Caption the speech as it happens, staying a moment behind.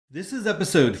This is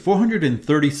episode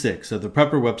 436 of the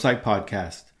Prepper Website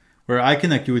Podcast, where I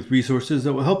connect you with resources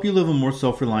that will help you live a more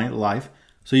self-reliant life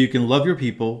so you can love your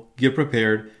people, get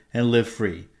prepared, and live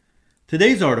free.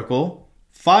 Today's article,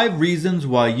 5 Reasons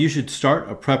Why You Should Start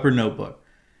a Prepper Notebook.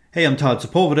 Hey, I'm Todd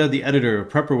Sepulveda, the editor of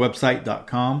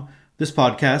PrepperWebsite.com. This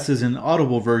podcast is an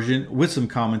audible version with some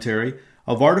commentary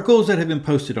of articles that have been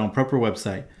posted on Prepper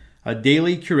Website, a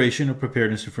daily curation of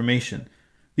preparedness information.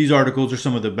 These articles are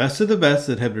some of the best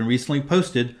that have been recently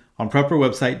posted on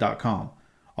PrepperWebsite.com.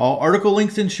 All article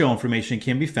links and show information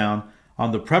can be found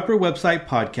on the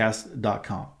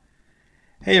PrepperWebsitePodcast.com.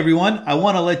 Hey everyone, I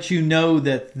want to let you know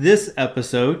that this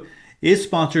episode is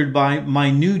sponsored by my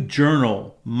new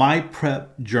journal, My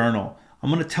Prep Journal.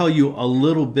 I'm going to tell you a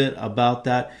little bit about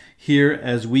that here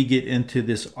as we get into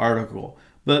this article.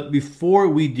 But before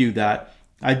we do that,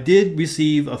 I did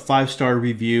receive a 5-star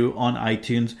review on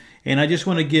iTunes, and I just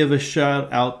want to give a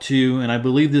shout out to, and I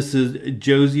believe this is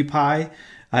Josie Pie.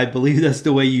 I believe that's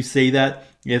the way you say that.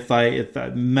 If I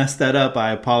messed that up,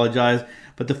 I apologize.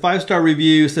 But the 5-star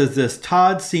review says this: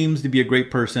 Todd seems to be a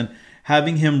great person.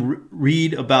 Having him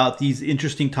read about these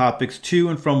interesting topics to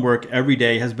and from work every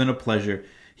day has been a pleasure.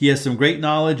 He has some great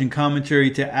knowledge and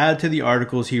commentary to add to the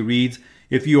articles he reads.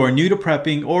 If you are new to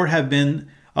prepping or have been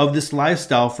of this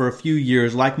lifestyle for a few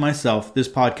years like myself, this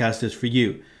podcast is for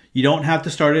you. You don't have to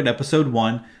start at episode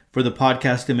 1 for the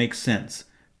podcast to make sense.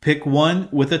 Pick one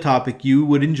with a topic you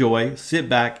would enjoy, sit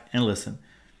back and listen.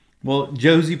 Well,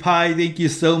 Josie Pie, thank you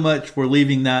so much for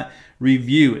leaving that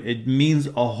review. It means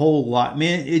a whole lot.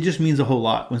 Man, it just means a whole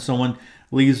lot when someone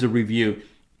leaves a review,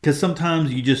 because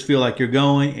sometimes you just feel like you're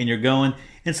going,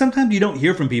 and sometimes you don't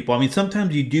hear from people. I mean,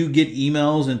 sometimes you do get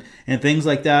emails and things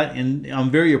like that, and I'm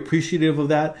very appreciative of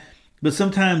that. But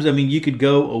sometimes, I mean, you could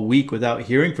go a week without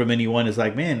hearing from anyone. It's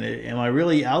like, man, am I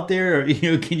really out there? Or,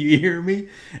 can you hear me?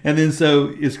 And then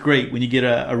so it's great when you get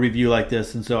a review like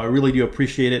this. And so I really do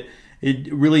appreciate it.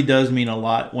 It really does mean a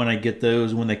lot when I get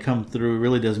those, when they come through. It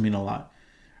really does mean a lot.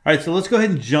 All right, so let's go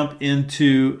ahead and jump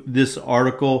into this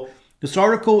article. This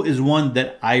article is one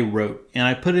that I wrote, and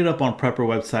I put it up on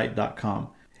PrepperWebsite.com.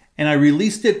 And I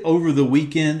released it over the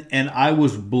weekend, and I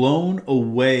was blown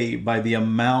away by the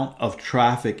amount of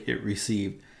traffic it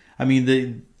received. I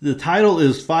mean, the title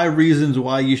is 5 Reasons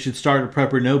Why You Should Start a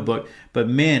Prepper Notebook, but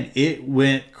man, it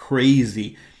went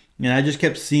crazy. And I just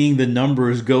kept seeing the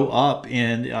numbers go up,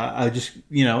 and I just,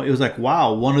 it was like,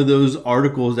 wow, one of those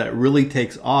articles that really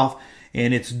takes off,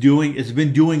 and it's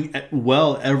been doing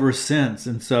well ever since.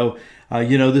 And so,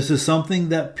 this is something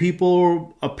that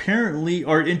people apparently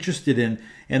are interested in,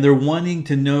 and they're wanting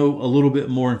to know a little bit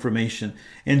more information.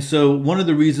 And so one of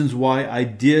the reasons why I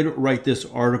did write this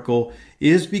article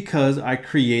is because I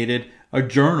created a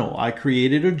journal.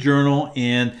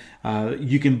 And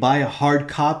you can buy a hard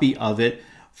copy of it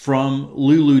from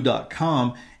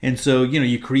lulu.com. And so,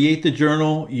 you create the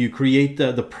journal, you create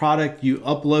the product, you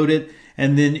upload it,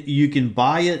 and then you can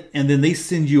buy it, and then they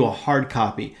send you a hard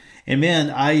copy. And man,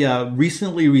 I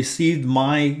recently received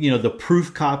my, the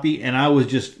proof copy, and I was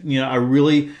just, I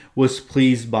really was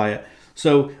pleased by it.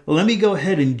 So let me go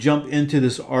ahead and jump into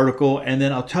this article, and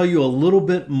then I'll tell you a little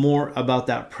bit more about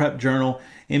that prep journal,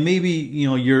 and maybe,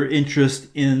 your interest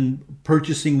in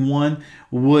purchasing one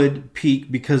would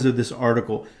peak because of this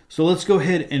article. So let's go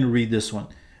ahead and read this one.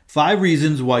 5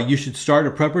 reasons why you should start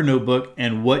a prepper notebook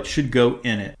and what should go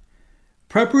in it.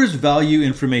 Preppers value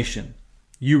information.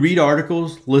 You read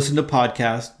articles, listen to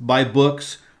podcasts, buy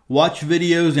books, watch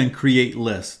videos, and create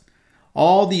lists.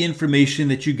 All the information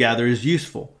that you gather is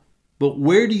useful. But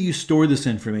where do you store this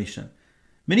information?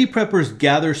 Many preppers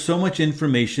gather so much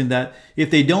information that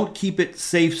if they don't keep it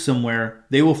safe somewhere,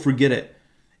 they will forget it.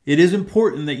 It is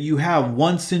important that you have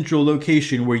one central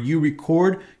location where you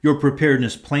record your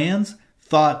preparedness plans,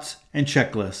 thoughts, and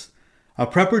checklists. A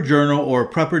prepper journal or a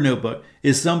prepper notebook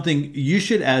is something you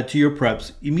should add to your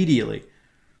preps immediately.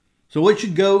 So what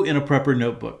should go in a prepper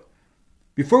notebook?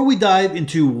 Before we dive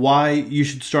into why you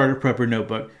should start a prepper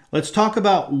notebook, let's talk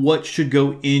about what should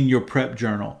go in your prep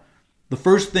journal. The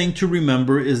first thing to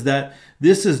remember is that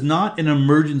this is not an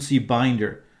emergency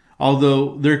binder,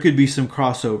 although there could be some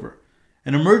crossover.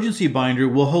 An emergency binder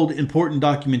will hold important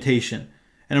documentation.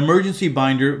 An emergency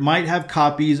binder might have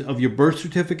copies of your birth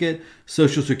certificate,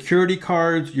 social security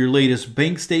cards, your latest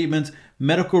bank statements,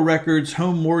 medical records,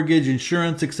 home mortgage,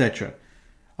 insurance, etc.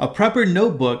 A prepper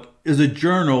notebook is a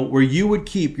journal where you would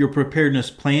keep your preparedness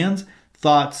plans,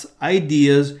 thoughts,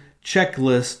 ideas,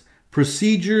 checklists,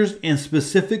 procedures, and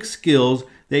specific skills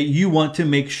that you want to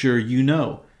make sure you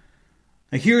know.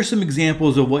 Now, here are some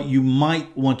examples of what you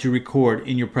might want to record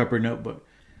in your prepper notebook.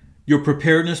 Your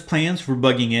preparedness plans for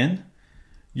bugging in,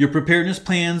 your preparedness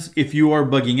plans if you are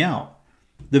bugging out,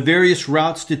 the various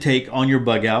routes to take on your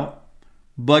bug out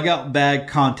bag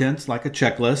contents like a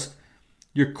checklist,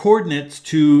 your coordinates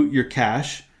to your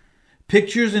cache,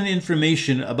 pictures and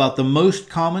information about the most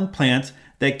common plants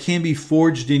that can be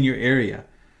foraged in your area,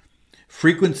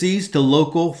 frequencies to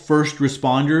local first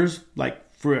responders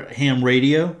like for ham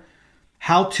radio,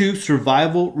 how-to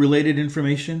survival related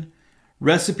information,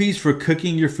 recipes for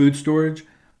cooking your food storage,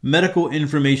 medical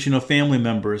information of family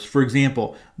members. For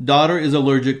example, daughter is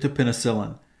allergic to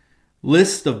penicillin.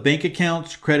 Lists of bank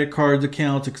accounts, credit cards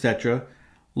accounts, etc.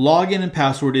 Login and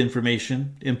password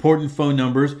information, important phone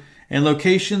numbers, and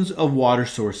locations of water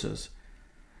sources.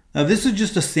 Now, this is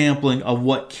just a sampling of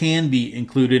what can be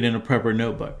included in a prepper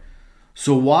notebook.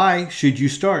 So why should you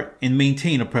start and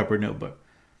maintain a prepper notebook?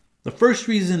 The first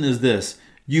reason is this: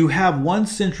 you have one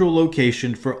central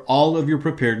location for all of your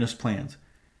preparedness plans.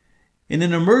 In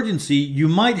an emergency, you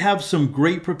might have some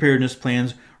great preparedness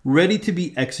plans ready to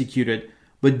be executed,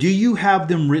 but do you have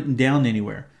them written down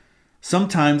anywhere?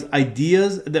 Sometimes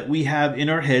ideas that we have in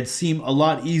our heads seem a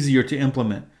lot easier to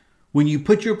implement. When you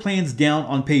put your plans down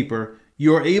on paper,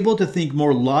 you are able to think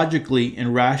more logically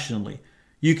and rationally.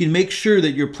 You can make sure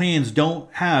that your plans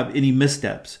don't have any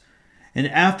missteps. And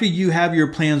after you have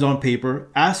your plans on paper,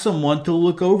 ask someone to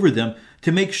look over them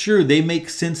to make sure they make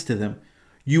sense to them.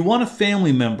 You want a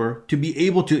family member to be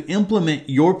able to implement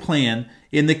your plan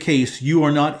in the case you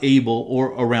are not able or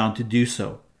around to do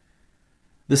so.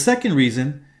 The second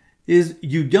reason is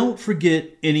you don't forget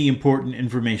any important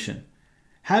information.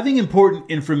 Having important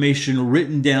information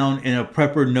written down in a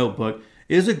prepper notebook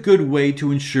is a good way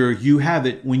to ensure you have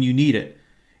it when you need it.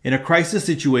 In a crisis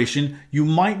situation, you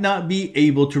might not be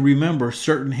able to remember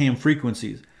certain ham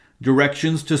frequencies,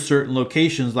 directions to certain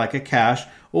locations like a cache,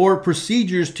 or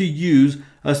procedures to use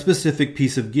a specific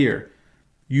piece of gear.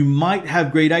 You might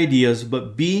have great ideas,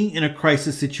 but being in a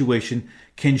crisis situation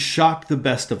can shock the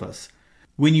best of us.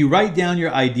 When you write down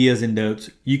your ideas and notes,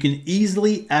 you can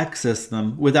easily access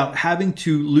them without having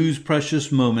to lose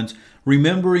precious moments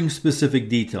remembering specific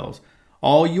details.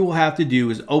 All you will have to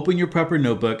do is open your prepper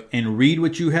notebook and read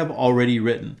what you have already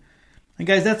written. And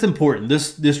guys, that's important.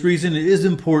 This reason is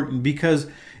important because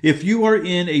if you are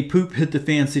in a poop hit the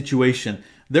fan situation,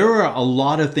 there are a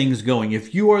lot of things going.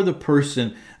 If you are the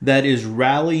person that is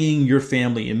rallying your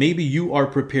family, and maybe you are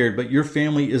prepared, but your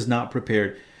family is not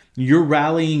prepared, you're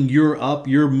rallying, you're up,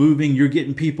 you're moving, you're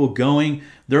getting people going.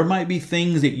 There might be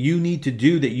things that you need to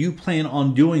do that you plan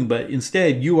on doing, but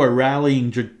instead you are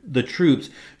rallying the troops.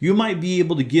 You might be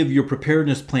able to give your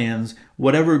preparedness plans,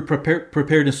 whatever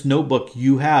preparedness notebook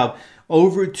you have,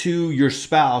 over to your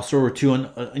spouse or to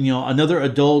another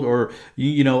adult or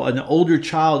an older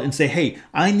child and say, hey,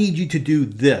 I need you to do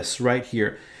this right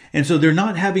here. And so they're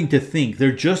not having to think.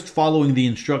 They're just following the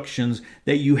instructions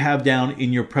that you have down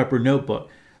in your prepper notebook.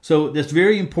 So that's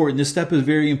very important. This step is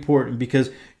very important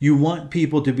because you want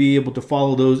people to be able to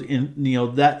follow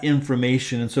that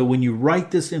information. And so when you write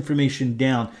this information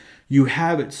down, you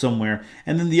have it somewhere.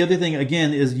 And then the other thing,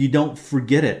 again, is you don't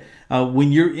forget it.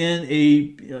 When you're in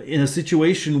a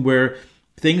situation where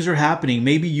things are happening,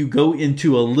 maybe you go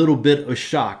into a little bit of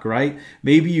shock, right?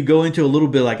 Maybe you go into a little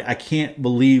bit like, I can't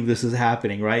believe this is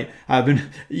happening, right?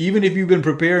 Even if you've been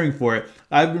preparing for it,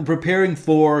 I've been preparing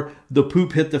for the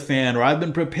poop hit the fan, or I've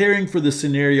been preparing for the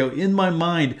scenario in my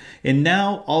mind, and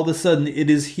now all of a sudden it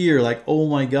is here, like, oh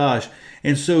my gosh.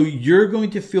 And so you're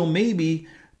going to feel maybe,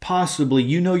 possibly,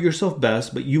 you know yourself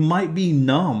best, but you might be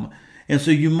numb. And so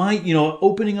you might,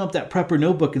 opening up that prepper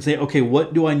notebook and say, okay,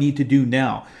 what do I need to do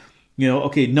now?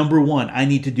 Okay, number one, I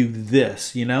need to do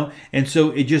this, And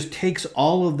so it just takes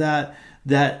all of that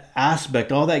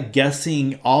aspect, all that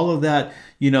guessing, all of that,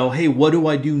 hey, what do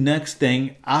I do next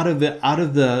thing out of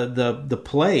the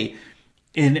play,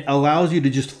 and allows you to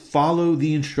just follow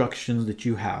the instructions that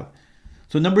you have.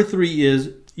 So number 3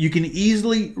 is you can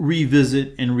easily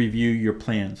revisit and review your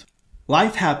plans.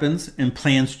 Life happens and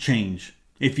plans change.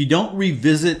 If you don't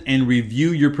revisit and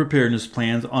review your preparedness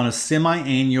plans on a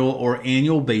semi-annual or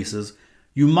annual basis,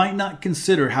 you might not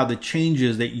consider how the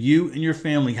changes that you and your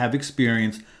family have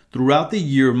experienced throughout the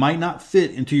year might not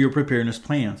fit into your preparedness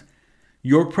plans.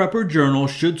 Your prepper journal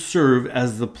should serve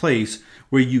as the place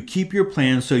where you keep your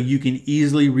plans so you can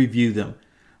easily review them.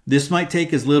 This might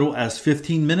take as little as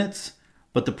 15 minutes,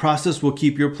 but the process will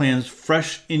keep your plans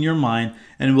fresh in your mind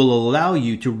and will allow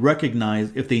you to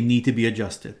recognize if they need to be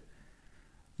adjusted.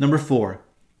 Number 4,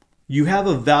 you have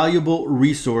a valuable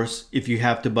resource if you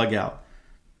have to bug out.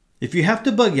 If you have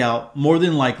to bug out, more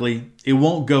than likely, it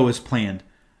won't go as planned.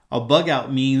 A bug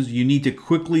out means you need to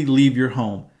quickly leave your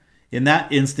home. In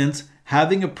that instance,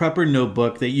 having a prepper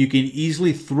notebook that you can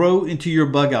easily throw into your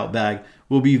bug out bag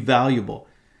will be valuable.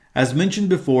 As mentioned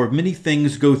before, many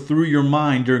things go through your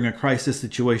mind during a crisis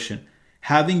situation.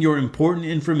 Having your important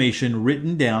information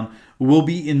written down will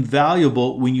be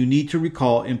invaluable when you need to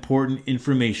recall important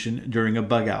information during a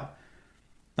bug out.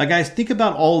 Now guys, think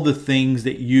about all the things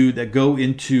that go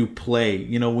into play,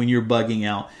 when you're bugging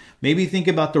out. Maybe think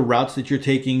about the routes that you're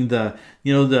taking, the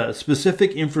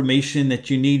specific information that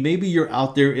you need. Maybe you're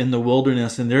out there in the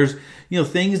wilderness and there's,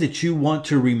 things that you want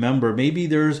to remember. Maybe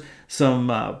there's some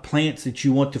plants that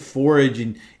you want to forage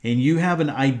and you have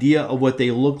an idea of what they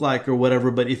look like or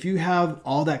whatever. But if you have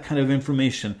all that kind of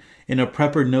information in a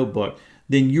prepper notebook,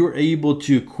 then you're able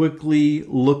to quickly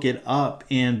look it up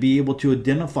and be able to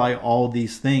identify all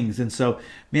these things. And so,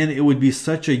 man, it would be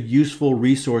such a useful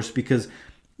resource because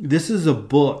this is a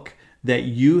book that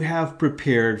you have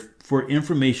prepared for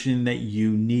information that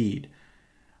you need.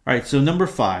 All right, so number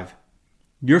 5,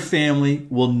 your family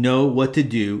will know what to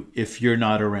do if you're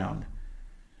not around.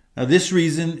 Now, this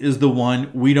reason is the one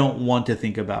we don't want to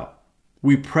think about.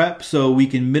 We prep so we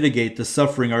can mitigate the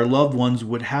suffering our loved ones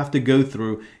would have to go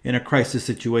through in a crisis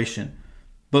situation.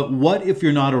 But what if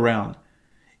you're not around?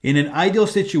 In an ideal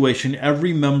situation,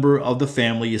 every member of the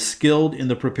family is skilled in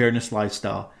the preparedness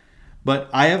lifestyle. But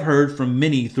I have heard from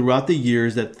many throughout the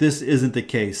years that this isn't the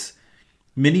case.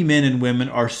 Many men and women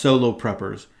are solo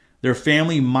preppers. Their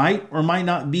family might or might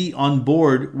not be on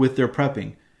board with their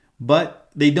prepping, but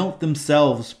they don't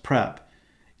themselves prep.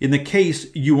 In the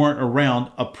case you weren't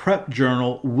around, a prep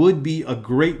journal would be a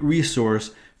great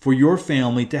resource for your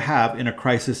family to have in a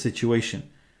crisis situation.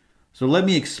 So let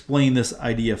me explain this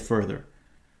idea further.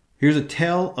 Here's a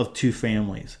tale of two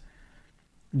families.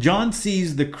 John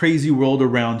sees the crazy world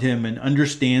around him and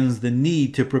understands the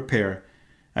need to prepare.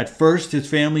 At first, his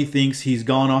family thinks he's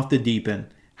gone off the deep end.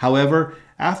 However,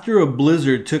 after a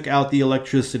blizzard took out the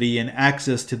electricity and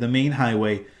access to the main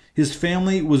highway, his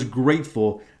family was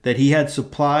grateful that he had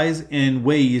supplies and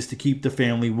ways to keep the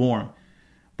family warm.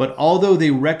 But although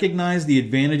they recognized the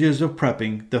advantages of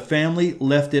prepping, the family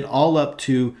left it all up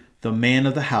to the man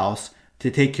of the house to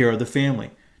take care of the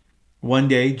family. One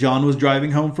day, John was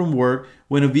driving home from work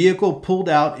when a vehicle pulled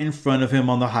out in front of him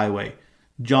on the highway.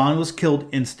 John was killed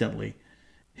instantly.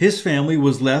 His family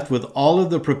was left with all of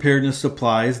the preparedness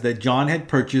supplies that John had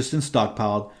purchased and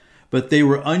stockpiled, but they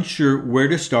were unsure where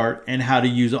to start and how to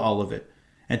use all of it.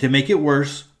 And to make it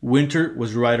worse, winter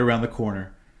was right around the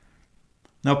corner.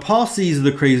 Now, Paul sees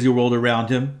the crazy world around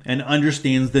him and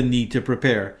understands the need to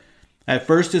prepare. At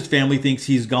first, his family thinks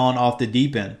he's gone off the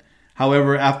deep end.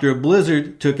 However, after a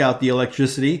blizzard took out the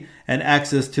electricity and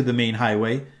access to the main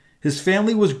highway, his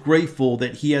family was grateful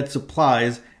that he had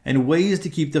supplies and ways to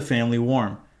keep the family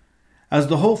warm. As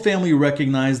the whole family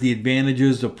recognized the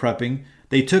advantages of prepping,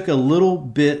 they took a little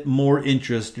bit more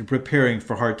interest in preparing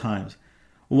for hard times.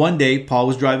 One day, Paul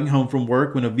was driving home from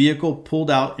work when a vehicle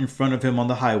pulled out in front of him on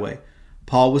the highway.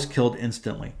 Paul was killed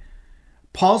instantly.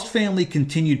 Paul's family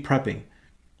continued prepping.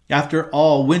 After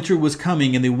all, winter was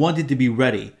coming and they wanted to be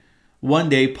ready. One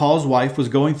day, Paul's wife was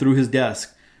going through his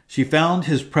desk. She found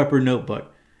his prepper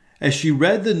notebook. As she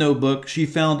read the notebook, she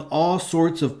found all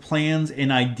sorts of plans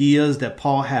and ideas that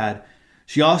Paul had.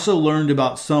 She also learned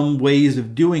about some ways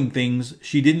of doing things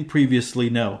she didn't previously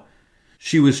know.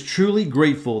 She was truly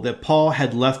grateful that Paul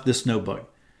had left this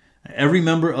notebook. Every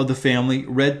member of the family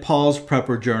read Paul's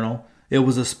prepper journal. It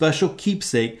was a special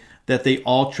keepsake that they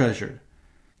all treasured.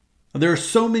 There are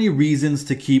so many reasons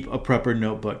to keep a prepper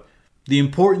notebook. The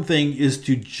important thing is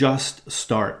to just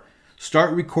start.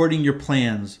 Start recording your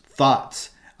plans, thoughts,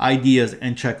 ideas,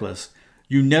 and checklists.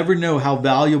 You never know how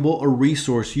valuable a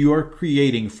resource you are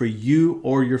creating for you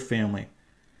or your family.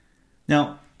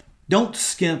 Now, don't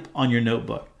skimp on your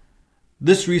notebook.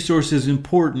 This resource is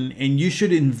important and you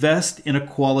should invest in a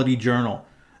quality journal.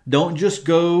 Don't just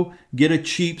go get a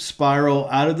cheap spiral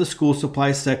out of the school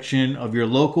supply section of your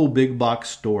local big box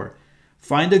store.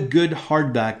 Find a good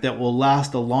hardback that will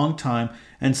last a long time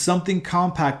and something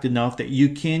compact enough that you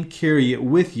can carry it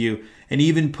with you and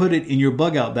even put it in your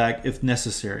bug out bag if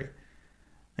necessary.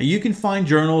 Now, you can find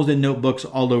journals and notebooks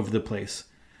all over the place.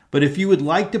 But if you would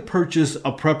like to purchase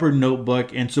a prepper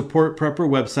notebook and support Prepper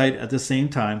website at the same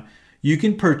time, you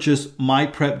can purchase My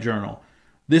Prep Journal.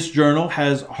 This journal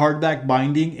has hardback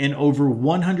binding and over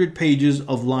 100 pages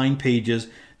of line pages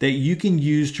that you can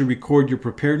use to record your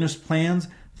preparedness plans,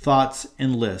 thoughts,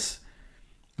 and lists.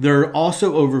 There are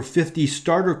also over 50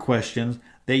 starter questions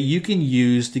that you can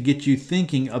use to get you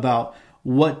thinking about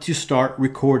what to start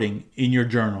recording in your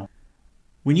journal.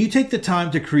 When you take the time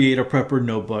to create a prepper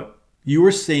notebook, you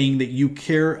are saying that you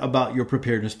care about your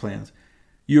preparedness plans.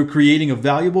 You're creating a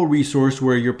valuable resource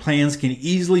where your plans can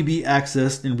easily be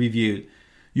accessed and reviewed.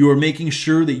 You are making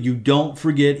sure that you don't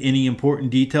forget any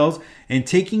important details and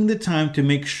taking the time to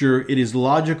make sure it is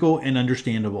logical and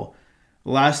understandable.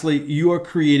 Lastly, you are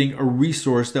creating a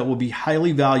resource that will be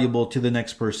highly valuable to the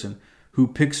next person who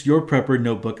picks your prepper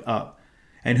notebook up.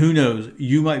 And who knows,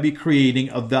 you might be creating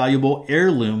a valuable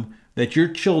heirloom that your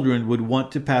children would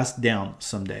want to pass down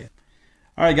someday.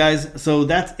 All right, guys, so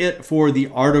that's it for the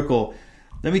article.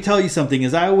 Let me tell you something.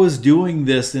 As I was doing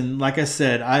this, and like I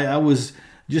said, I was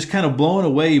just kind of blown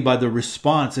away by the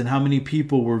response and how many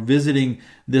people were visiting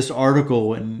this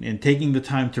article and taking the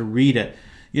time to read it.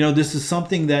 You know, this is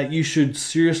something that you should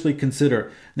seriously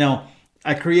consider. Now,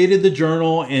 I created the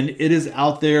journal and it is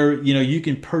out there. You know, you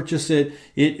can purchase it.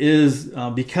 It is,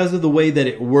 because of the way that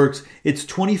it works, it's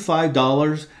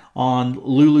 $25 on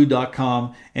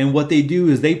lulu.com. And what they do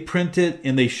is they print it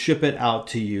and they ship it out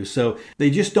to you. So they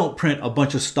just don't print a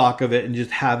bunch of stock of it and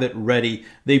just have it ready.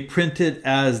 They print it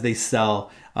as they sell.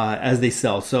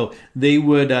 So they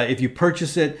would, if you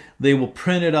purchase it, they will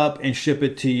print it up and ship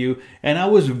it to you. And I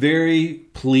was very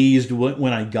pleased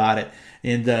when I got it.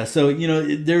 And so, you know,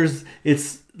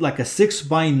 it's like a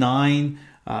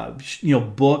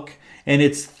 6x9, book, and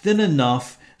it's thin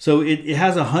enough. So it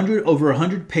has over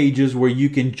 100 pages where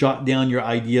you can jot down your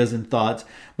ideas and thoughts,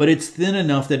 but it's thin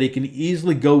enough that it can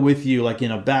easily go with you, like in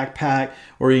a backpack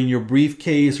or in your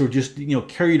briefcase, or just,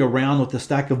 carry it around with a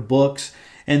stack of books.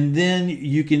 And then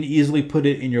you can easily put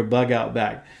it in your bug out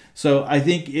bag. So I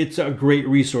think it's a great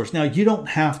resource. Now, you don't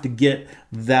have to get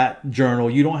that journal.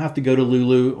 You don't have to go to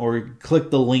Lulu or click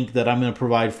the link that I'm going to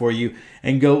provide for you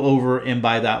and go over and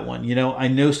buy that one. I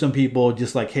know some people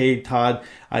just like, hey, Todd,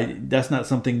 that's not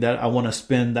something that I want to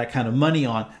spend that kind of money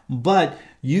on. But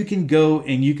you can go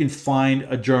and you can find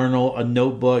a journal, a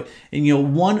notebook,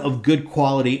 and one of good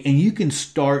quality, and you can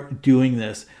start doing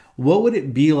this. What would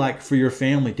it be like for your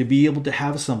family to be able to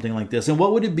have something like this? And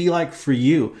what would it be like for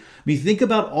you? I mean, think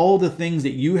about all the things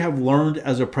that you have learned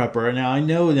as a prepper. Now, I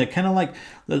know that kind of like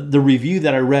the review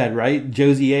that I read, right?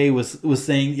 Josie A was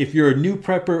saying, if you're a new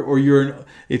prepper or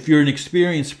if you're an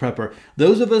experienced prepper,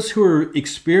 those of us who are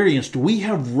experienced, we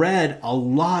have read a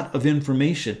lot of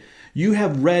information. You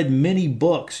have read many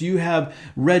books, you have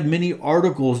read many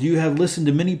articles, you have listened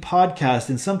to many podcasts,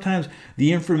 and sometimes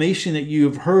the information that you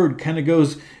have heard kind of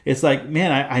goes, it's like,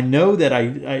 man, I know that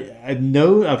I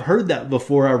know I've heard that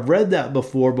before, I've read that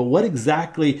before, but what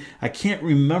exactly, I can't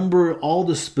remember all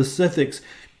the specifics.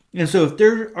 And so if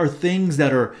there are things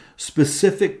that are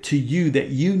specific to you that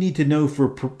you need to know for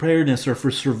preparedness or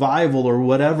for survival or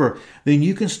whatever, then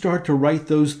you can start to write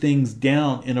those things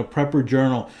down in a prepper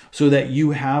journal so that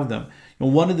you have them.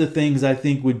 And one of the things I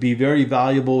think would be very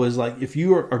valuable is, like, if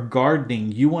you are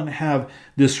gardening, you want to have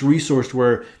this resource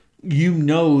where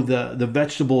the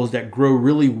vegetables that grow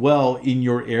really well in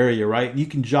your area, right? You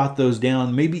can jot those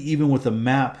down, maybe even with a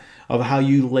map of how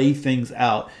you lay things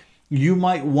out. You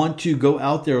might want to go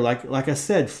out there, like I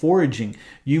said, foraging.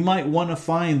 You might want to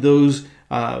find those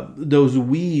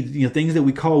weeds, things that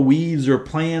we call weeds or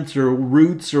plants or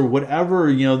roots or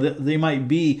whatever, that they might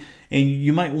be. And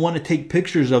you might want to take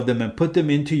pictures of them and put them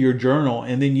into your journal.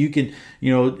 And then you can,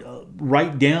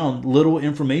 write down little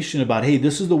information about, hey,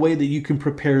 this is the way that you can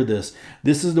prepare this.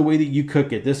 This is the way that you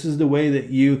cook it. This is the way that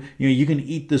you can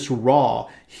eat this raw.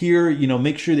 Here,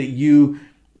 make sure that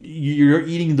you're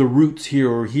eating the roots here,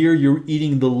 or here you're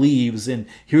eating the leaves, and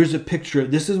here's a picture.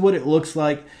 This is what it looks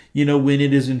like, when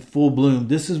it is in full bloom.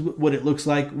 This is what it looks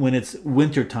like when it's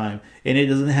wintertime and it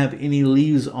doesn't have any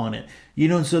leaves on it.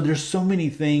 And so there's so many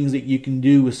things that you can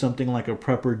do with something like a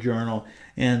prepper journal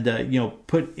and,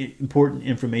 put important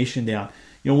information down.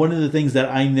 One of the things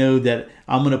that I know that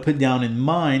I'm going to put down in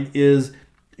mine is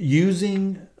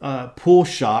using pool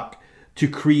shock to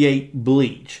create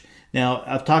bleach. Now,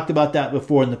 I've talked about that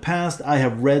before in the past. I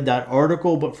have read that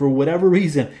article, but for whatever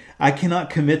reason, I cannot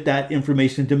commit that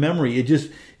information to memory.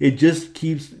 It just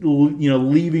keeps,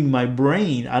 leaving my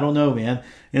brain. I don't know, man.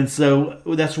 And so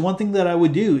that's one thing that I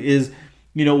would do is,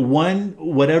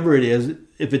 whatever it is,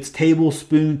 if it's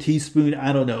tablespoon, teaspoon,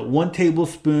 I don't know, 1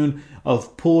 tablespoon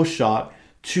of pool shock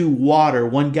to water,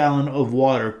 1 gallon of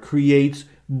water creates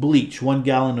bleach, 1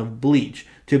 gallon of bleach,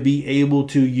 to be able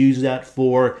to use that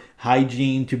for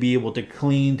hygiene, to be able to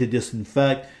clean, to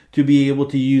disinfect, to be able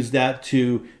to use that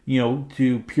to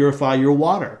purify your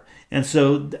water. And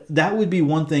so that would be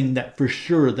one thing that for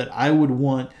sure that I would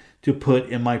want to put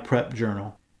in my prep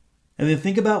journal. And then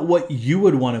think about what you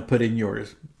would want to put in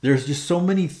yours. There's just so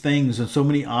many things and so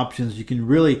many options. You can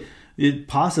really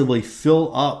possibly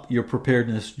fill up your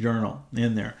preparedness journal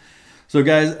in there. So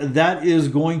guys, that is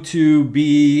going to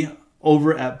be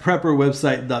over at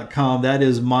prepperwebsite.com. That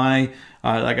is my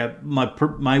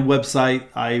website.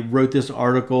 I wrote this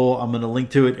article. I'm going to link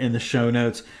to it in the show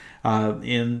notes.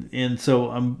 And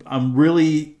so I'm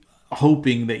really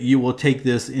hoping that you will take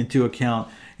this into account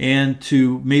and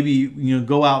to maybe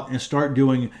go out and start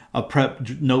doing a prep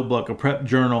notebook, a prep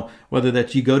journal, whether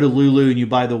that you go to Lulu and you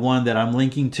buy the one that I'm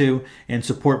linking to and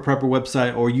support Prepper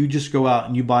Website, or you just go out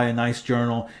and you buy a nice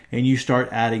journal and you start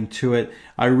adding to it.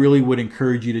 I really would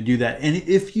encourage you to do that. And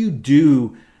if you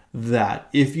do that,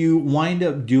 if you wind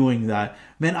up doing that,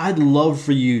 man, I'd love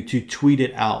for you to tweet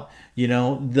it out.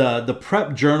 The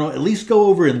prep journal, at least go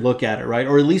over and look at it, right?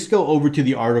 Or at least go over to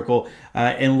the article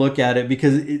and look at it,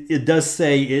 because it does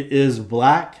say it is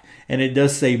black and it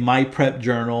does say My Prep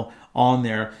Journal on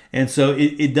there. And so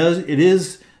it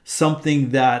is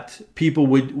something that people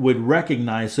would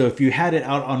recognize. So if you had it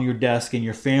out on your desk and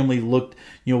your family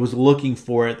was looking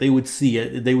for it, they would see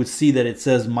it. They would see that it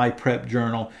says My Prep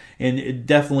Journal, and it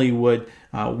definitely would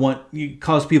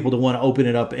cause people to want to open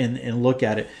it up and look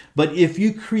at it. But if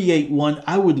you create one,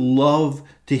 I would love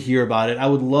to hear about it. I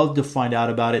would love to find out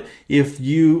about it. If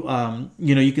you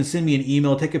you can send me an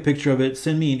email, take a picture of it,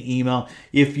 send me an email.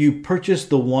 If you purchase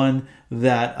the one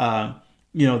that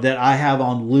that I have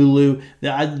on Lulu,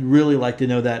 I'd really like to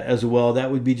know that as well.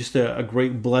 That would be just a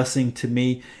great blessing to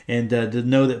me, and to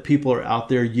know that people are out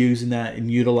there using that and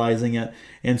utilizing it.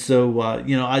 And so,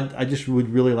 I just would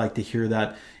really like to hear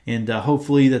that. And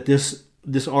hopefully that this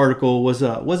article was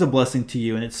a blessing to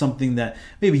you, and it's something that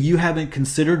maybe you haven't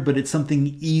considered, but it's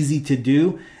something easy to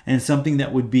do and something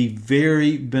that would be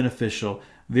very beneficial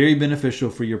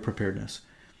for your preparedness.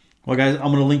 Well, guys, I'm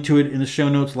going to link to it in the show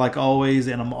notes like always,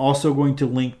 and I'm also going to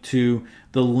link to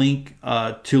the link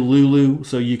to Lulu,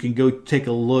 so you can go take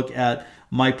a look at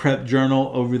My Prep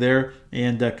Journal over there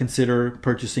and consider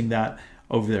purchasing that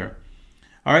over there.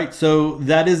 All right, so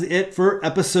that is it for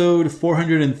episode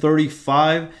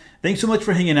 435. Thanks so much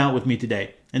for hanging out with me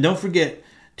today. And don't forget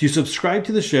to subscribe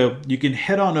to the show. You can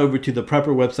head on over to the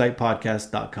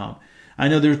prepperwebsitepodcast.com. I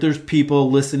know there's people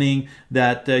listening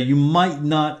that you might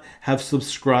not have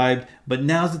subscribed, but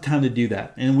now's the time to do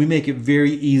that. And we make it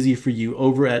very easy for you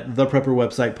over at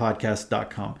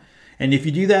theprepperwebsitepodcast.com. And if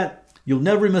you do that, you'll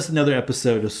never miss another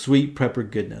episode of Sweet Prepper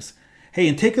Goodness. Hey,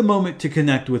 and take a moment to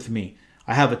connect with me.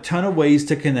 I have a ton of ways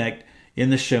to connect in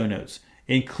the show notes,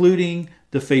 including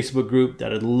the Facebook group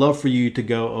that I'd love for you to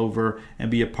go over and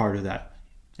be a part of that.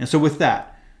 And so with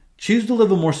that, choose to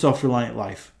live a more self-reliant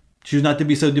life. Choose not to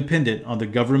be so dependent on the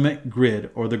government, grid,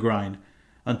 or the grind.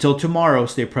 Until tomorrow,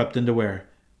 stay prepped and aware.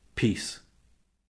 Peace.